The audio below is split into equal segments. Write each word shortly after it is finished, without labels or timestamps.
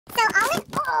So all in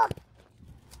all,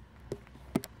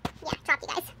 yeah, dropped you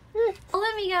guys. Hello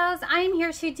amigos, I am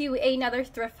here to do another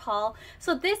thrift haul.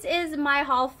 So this is my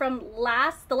haul from the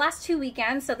last 2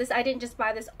 weekends. So I didn't just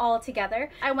buy this all together.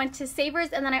 I went to Savers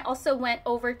and then I also went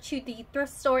over to the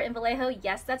thrift store in Vallejo.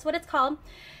 Yes, that's what it's called.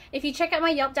 If you check out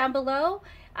my Yelp down below,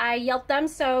 I Yelped them,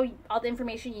 so all the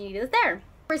information you need is there.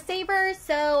 For Savers,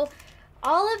 so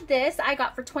all of this I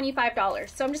got for $25.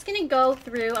 So I'm just gonna go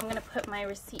through, I'm gonna put my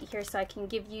receipt here so I can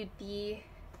give you the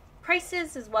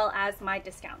prices as well as my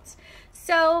discounts.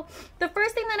 So the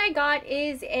first thing that I got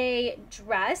is a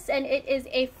dress, and it is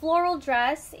a floral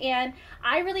dress, and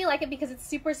I really like it because it's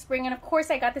super spring, and of course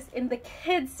I got this in the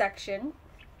kids section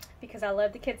because I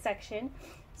love the kids section.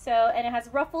 So, and it has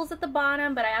ruffles at the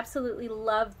bottom, but I absolutely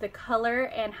love the color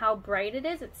and how bright it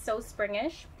is. It's so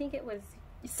springish. I think it was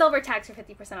silver tags for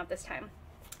 50% off this time,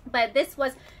 but this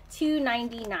was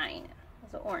 $2.99. It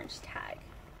was an orange tag.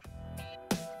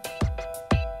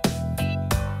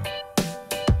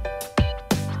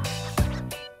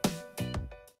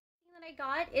 I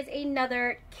got is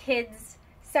another kids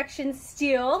section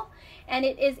steal, and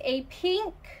it is a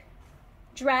pink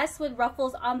dress with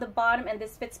ruffles on the bottom, and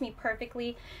this fits me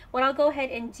perfectly. What I'll go ahead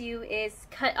and do is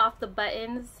cut off the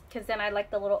buttons because then I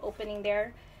like the little opening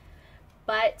there.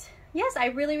 But yes, I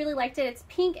really liked it. It's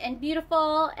pink and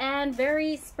beautiful and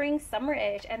very spring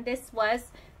summer-ish, and this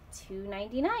was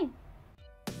 $2.99.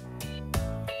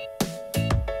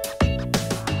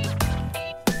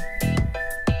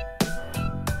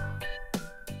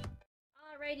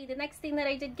 The next thing that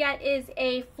I did get is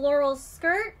a floral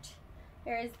skirt.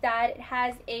 There is that. It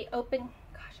has a open,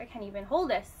 gosh, I can't even hold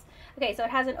this. Okay, so it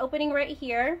has an opening right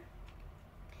here,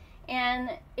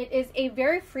 and it is a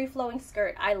very free-flowing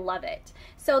skirt. I love it.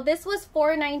 So this was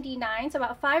 $4.99, so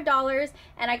about $5,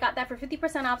 and I got that for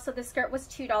 50% off, so the skirt was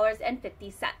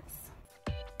 $2.50.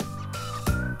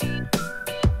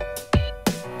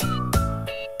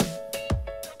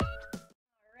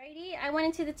 Alrighty, I went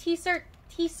into the t-shirt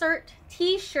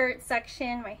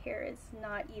section. My hair is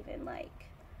not even like,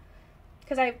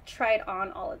 because I've tried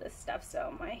on all of this stuff,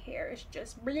 so my hair is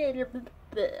just blah, blah, blah,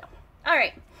 blah. All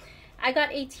right, I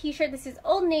got a t-shirt. This is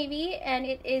Old Navy, and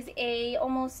it is a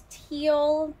almost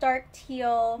teal, dark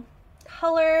teal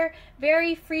color,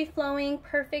 very free-flowing,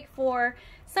 perfect for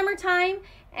summertime.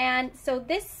 And so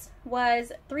this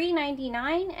was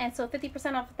 $3.99, and so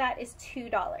 50% off of that is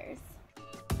 $2.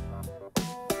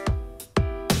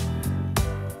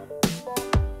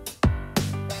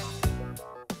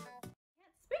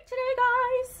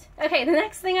 Okay, the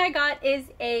next thing I got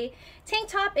is a tank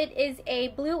top. It is a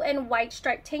blue and white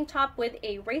striped tank top with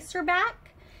a racer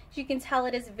back. As you can tell,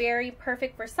 it is very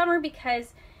perfect for summer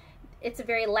because it's a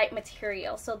very light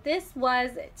material. So this was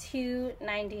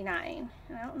 $2.99.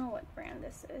 And I don't know what brand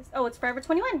this is. Oh, it's Forever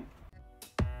 21.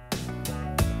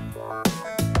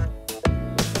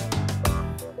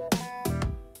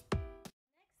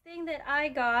 Next thing that I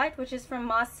got, which is from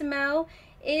Massimo,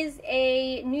 is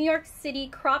a New York City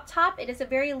crop top. It is a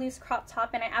very loose crop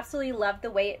top, and I absolutely love the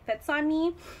way it fits on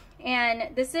me.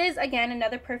 And this is, again,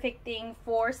 another perfect thing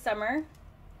for summer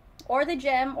or the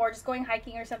gym or just going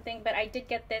hiking or something, but I did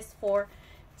get this for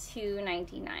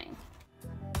 $2.99.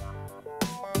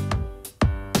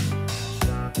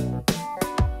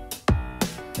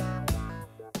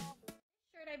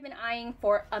 I've been eyeing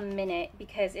for a minute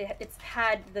because it's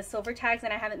had the silver tags,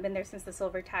 and I haven't been there since the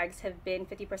silver tags have been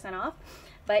 50% off.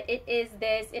 But it is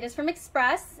this. It is from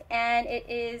Express, and it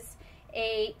is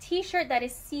a t-shirt that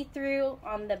is see-through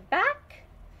on the back,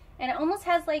 and it almost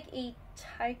has like a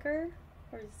tiger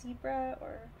or zebra,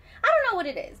 or I don't know what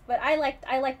it is, but I like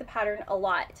the pattern a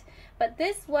lot. But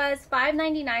this was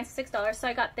 $5.99, $6, so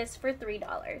I got this for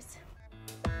 $3.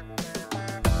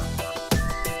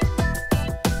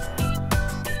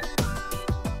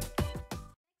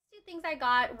 I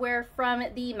got were from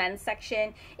the men's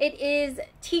section. It is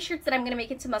t-shirts that I'm going to make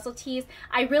into muscle tees.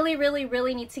 I really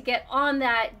need to get on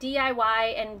that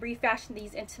DIY and refashion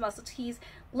these into muscle tees.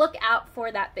 Look out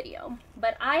for that video.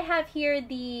 But I have here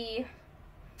the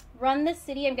Run the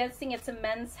City. I'm guessing it's a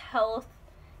men's health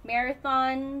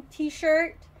marathon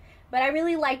t-shirt, but I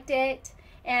really liked it.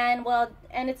 And well,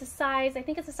 and it's a size, I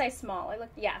think it's a size small. I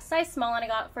looked, yeah, size small, and I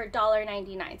got it for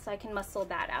 $1.99, so I can muscle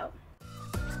that out.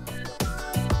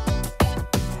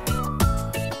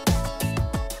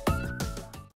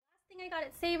 Got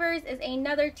at Savers is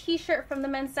another t-shirt from the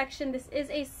men's section. This is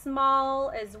a small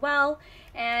as well,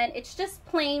 and it's just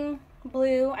plain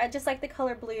blue. I just like the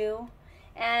color blue,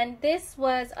 and this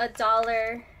was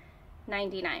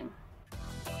 $1.99.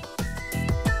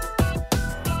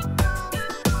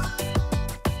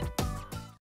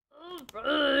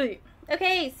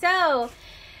 Okay, so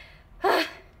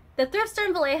The thrift store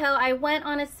in Vallejo, I went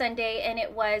on a Sunday, and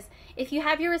it was, if you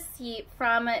have your receipt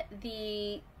from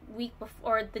the week before,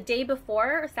 or the day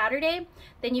before, or Saturday,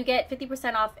 then you get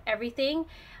 50% off everything.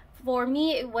 For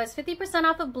me, it was 50%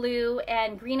 off of blue,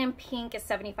 and green and pink is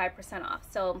 75% off.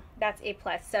 So that's a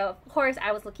plus. So of course,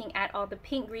 I was looking at all the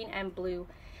pink, green, and blue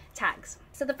tags.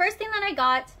 So the first thing that I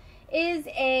got is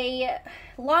a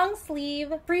long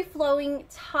sleeve, free-flowing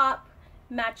top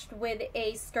matched with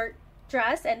a skirt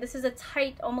dress, and this is a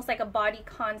tight, almost like a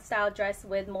bodycon style dress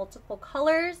with multiple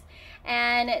colors.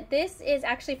 And this is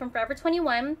actually from Forever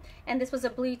 21, and this was a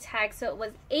blue tag, so it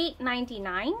was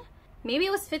 $8.99. Maybe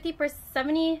it was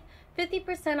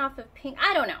 50% off of pink,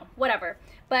 I don't know, whatever,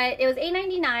 but it was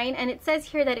 $8.99, and it says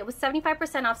here that it was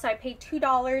 75% off, so I paid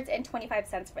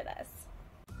 $2.25 for this.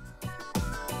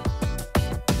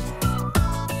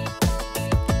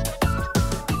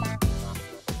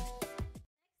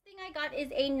 I got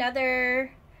is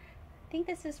another, I think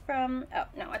this is from, oh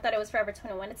no, I thought it was Forever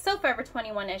 21. It's so Forever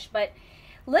 21-ish, but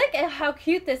look at how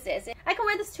cute this is. I can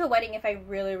wear this to a wedding if I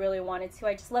really, really wanted to.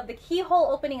 I just love the keyhole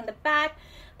opening in the back,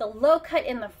 the low cut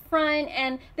in the front,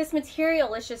 and this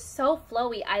material is just so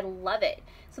flowy. I love it.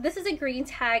 So this is a green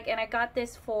tag, and I got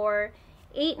this for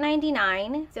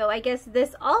 $8.99. So I guess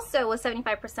this also was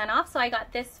 75% off, so I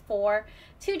got this for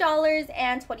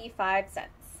 $2.25.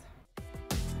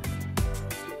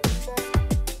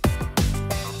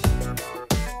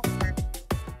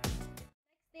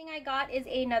 I got is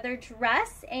another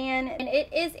dress, and it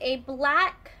is a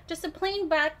black, just a plain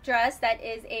black dress that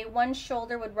is a one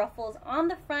shoulder with ruffles on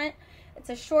the front. It's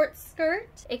a short skirt.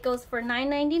 It goes for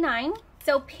 $9.99.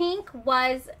 So pink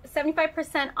was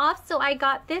 75% off, so I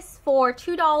got this for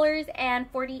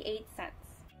 $2.48.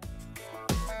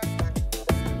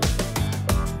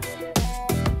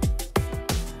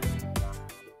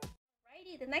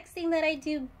 Alrighty, the next thing that I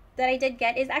did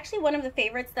get is actually one of the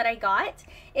favorites that I got.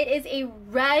 It is a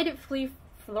red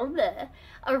free-flowing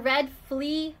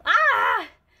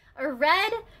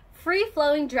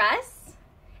dress,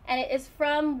 and it is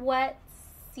from Wet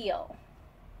Seal.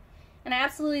 And I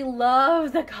absolutely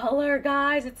love the color,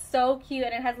 guys. It's so cute,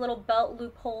 and it has little belt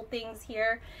loophole things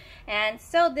here. And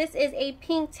so this is a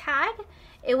pink tag.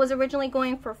 It was originally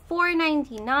going for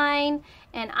 $4.99,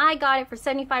 and I got it for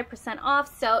 75%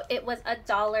 off, so it was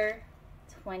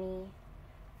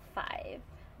 $1.25,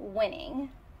 winning.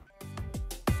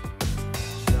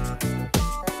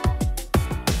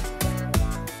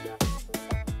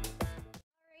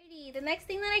 Alrighty, the next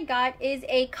thing that I got is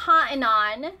a cotton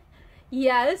on.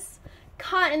 Yes,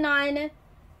 cotton on,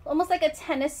 almost like a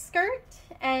tennis skirt,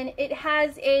 and it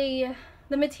has the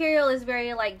material is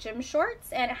very like gym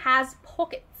shorts, and it has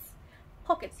pockets.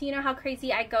 You know how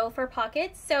crazy I go for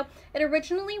pockets. So it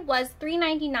originally was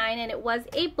 $3.99, and it was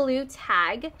a blue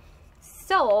tag.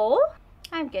 So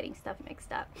I'm getting stuff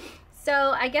mixed up. So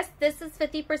I guess this is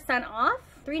 50% off,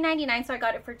 $3.99, so I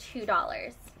got it for $2.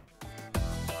 I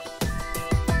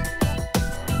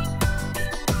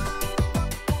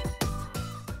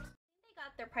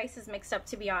got their prices mixed up,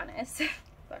 to be honest.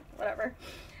 But whatever.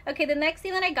 Okay, the next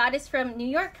thing that I got is from New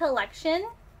York Collection,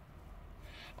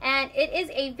 and it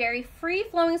is a very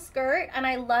free-flowing skirt, and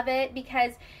I love it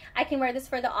because I can wear this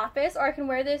for the office, or I can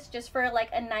wear this just for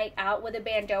like a night out with a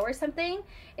bandeau or something.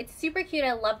 It's super cute.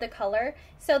 I love the color.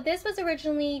 So this was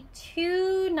originally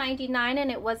 $2.99, and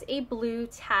it was a blue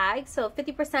tag, so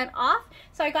 50% off.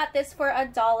 So I got this for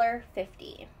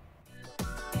 $1.50.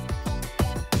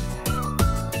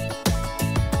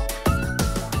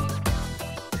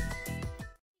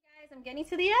 I'm getting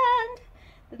to the end.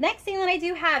 The next thing that I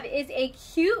do have is a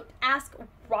cute ask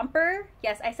romper.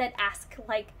 Yes, I said ask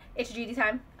like it's Judy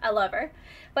time. I love her.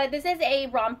 But this is a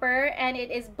romper, and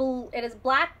it is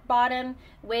black bottom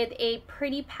with a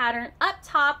pretty pattern up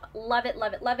top. Love it,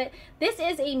 love it, love it. This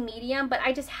is a medium, but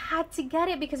I just had to get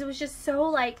it because it was just so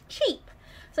like cheap.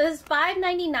 So this is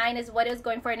 $5.99 is what it was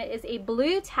going for, and it is a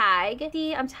blue tag.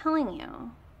 See, I'm telling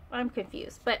you, I'm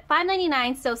confused, but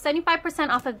 $5.99, so 75%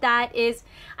 off of that is,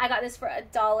 I got this for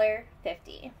 $1.50.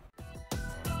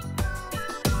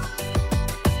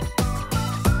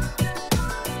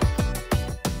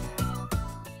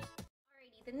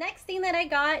 Alrighty, the next thing that I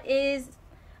got is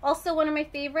also one of my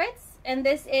favorites, and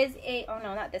this is a, oh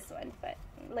no, not this one, but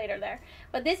later there.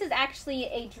 But this is actually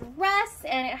a dress,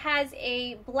 and it has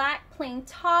a black plain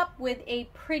top with a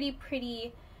pretty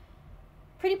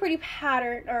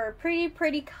pattern, or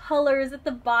pretty colors at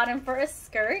the bottom for a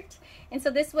skirt. And so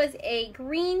this was a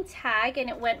green tag, and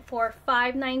it went for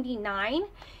 $5.99.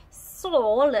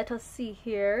 So let us see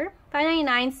here,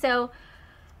 $5.99. So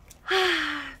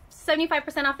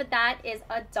 75% off of that is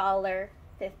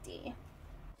 $1.50.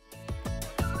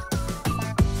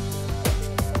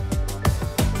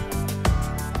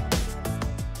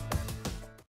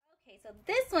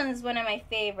 one's one of my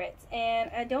favorites, and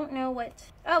I don't know what,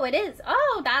 oh, it is.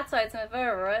 Oh, that's why it's my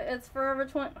favorite. It's Forever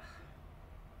 20.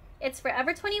 It's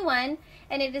Forever 21,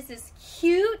 and it is this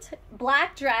cute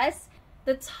black dress.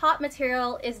 The top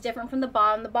material is different from the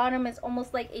bottom. The bottom is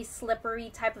almost like a slippery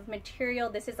type of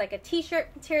material. This is like a t-shirt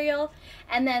material.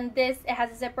 And then this, it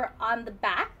has a zipper on the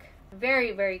back.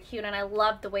 Very, very cute, and I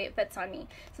love the way it fits on me.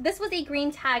 So this was a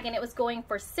green tag, and it was going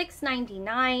for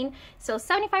 $6.99. So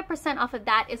 75% off of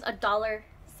that is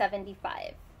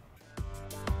 $1.75.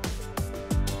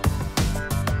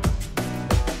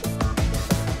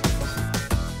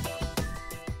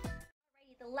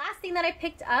 The last thing that I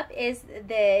picked up is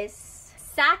this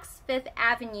Saks Fifth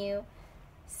Avenue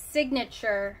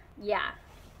signature,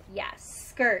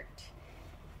 skirt.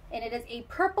 And it is a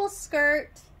purple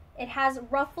skirt. It has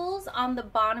ruffles on the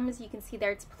bottom, as you can see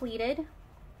there. It's pleated.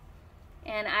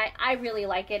 And I really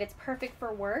like it. It's perfect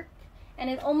for work. And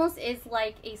it almost is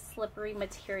like a slippery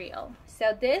material.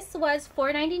 So this was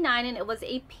 $4.99, and it was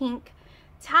a pink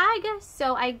tag.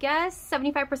 So I guess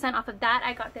 75% off of that.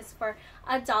 I got this for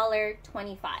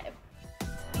 $1.25.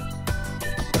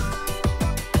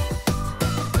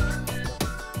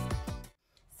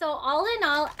 So all in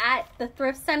all, at the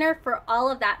thrift center for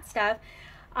all of that stuff,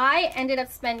 I ended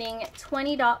up spending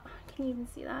 $20. Can you even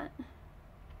see that?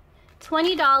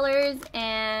 $20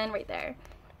 and right there,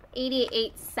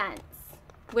 88 cents.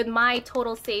 With my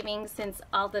total savings, since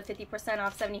all the 50%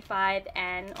 off, 75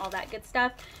 and all that good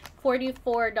stuff,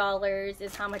 $44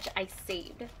 is how much I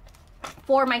saved.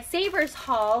 For my savers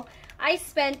haul, I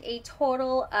spent a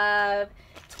total of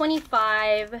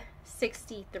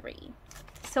 $25.63.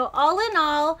 So all in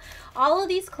all of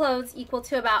these clothes equal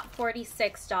to about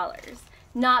 $46.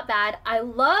 Not bad. I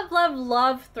love, love,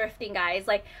 love thrifting, guys.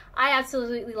 Like, I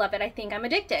absolutely love it. I think I'm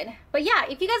addicted. But yeah,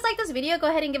 if you guys like this video, go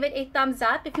ahead and give it a thumbs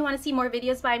up. If you want to see more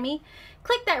videos by me,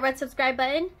 click that red subscribe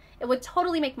button. It would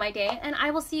totally make my day, and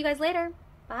I will see you guys later.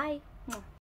 Bye.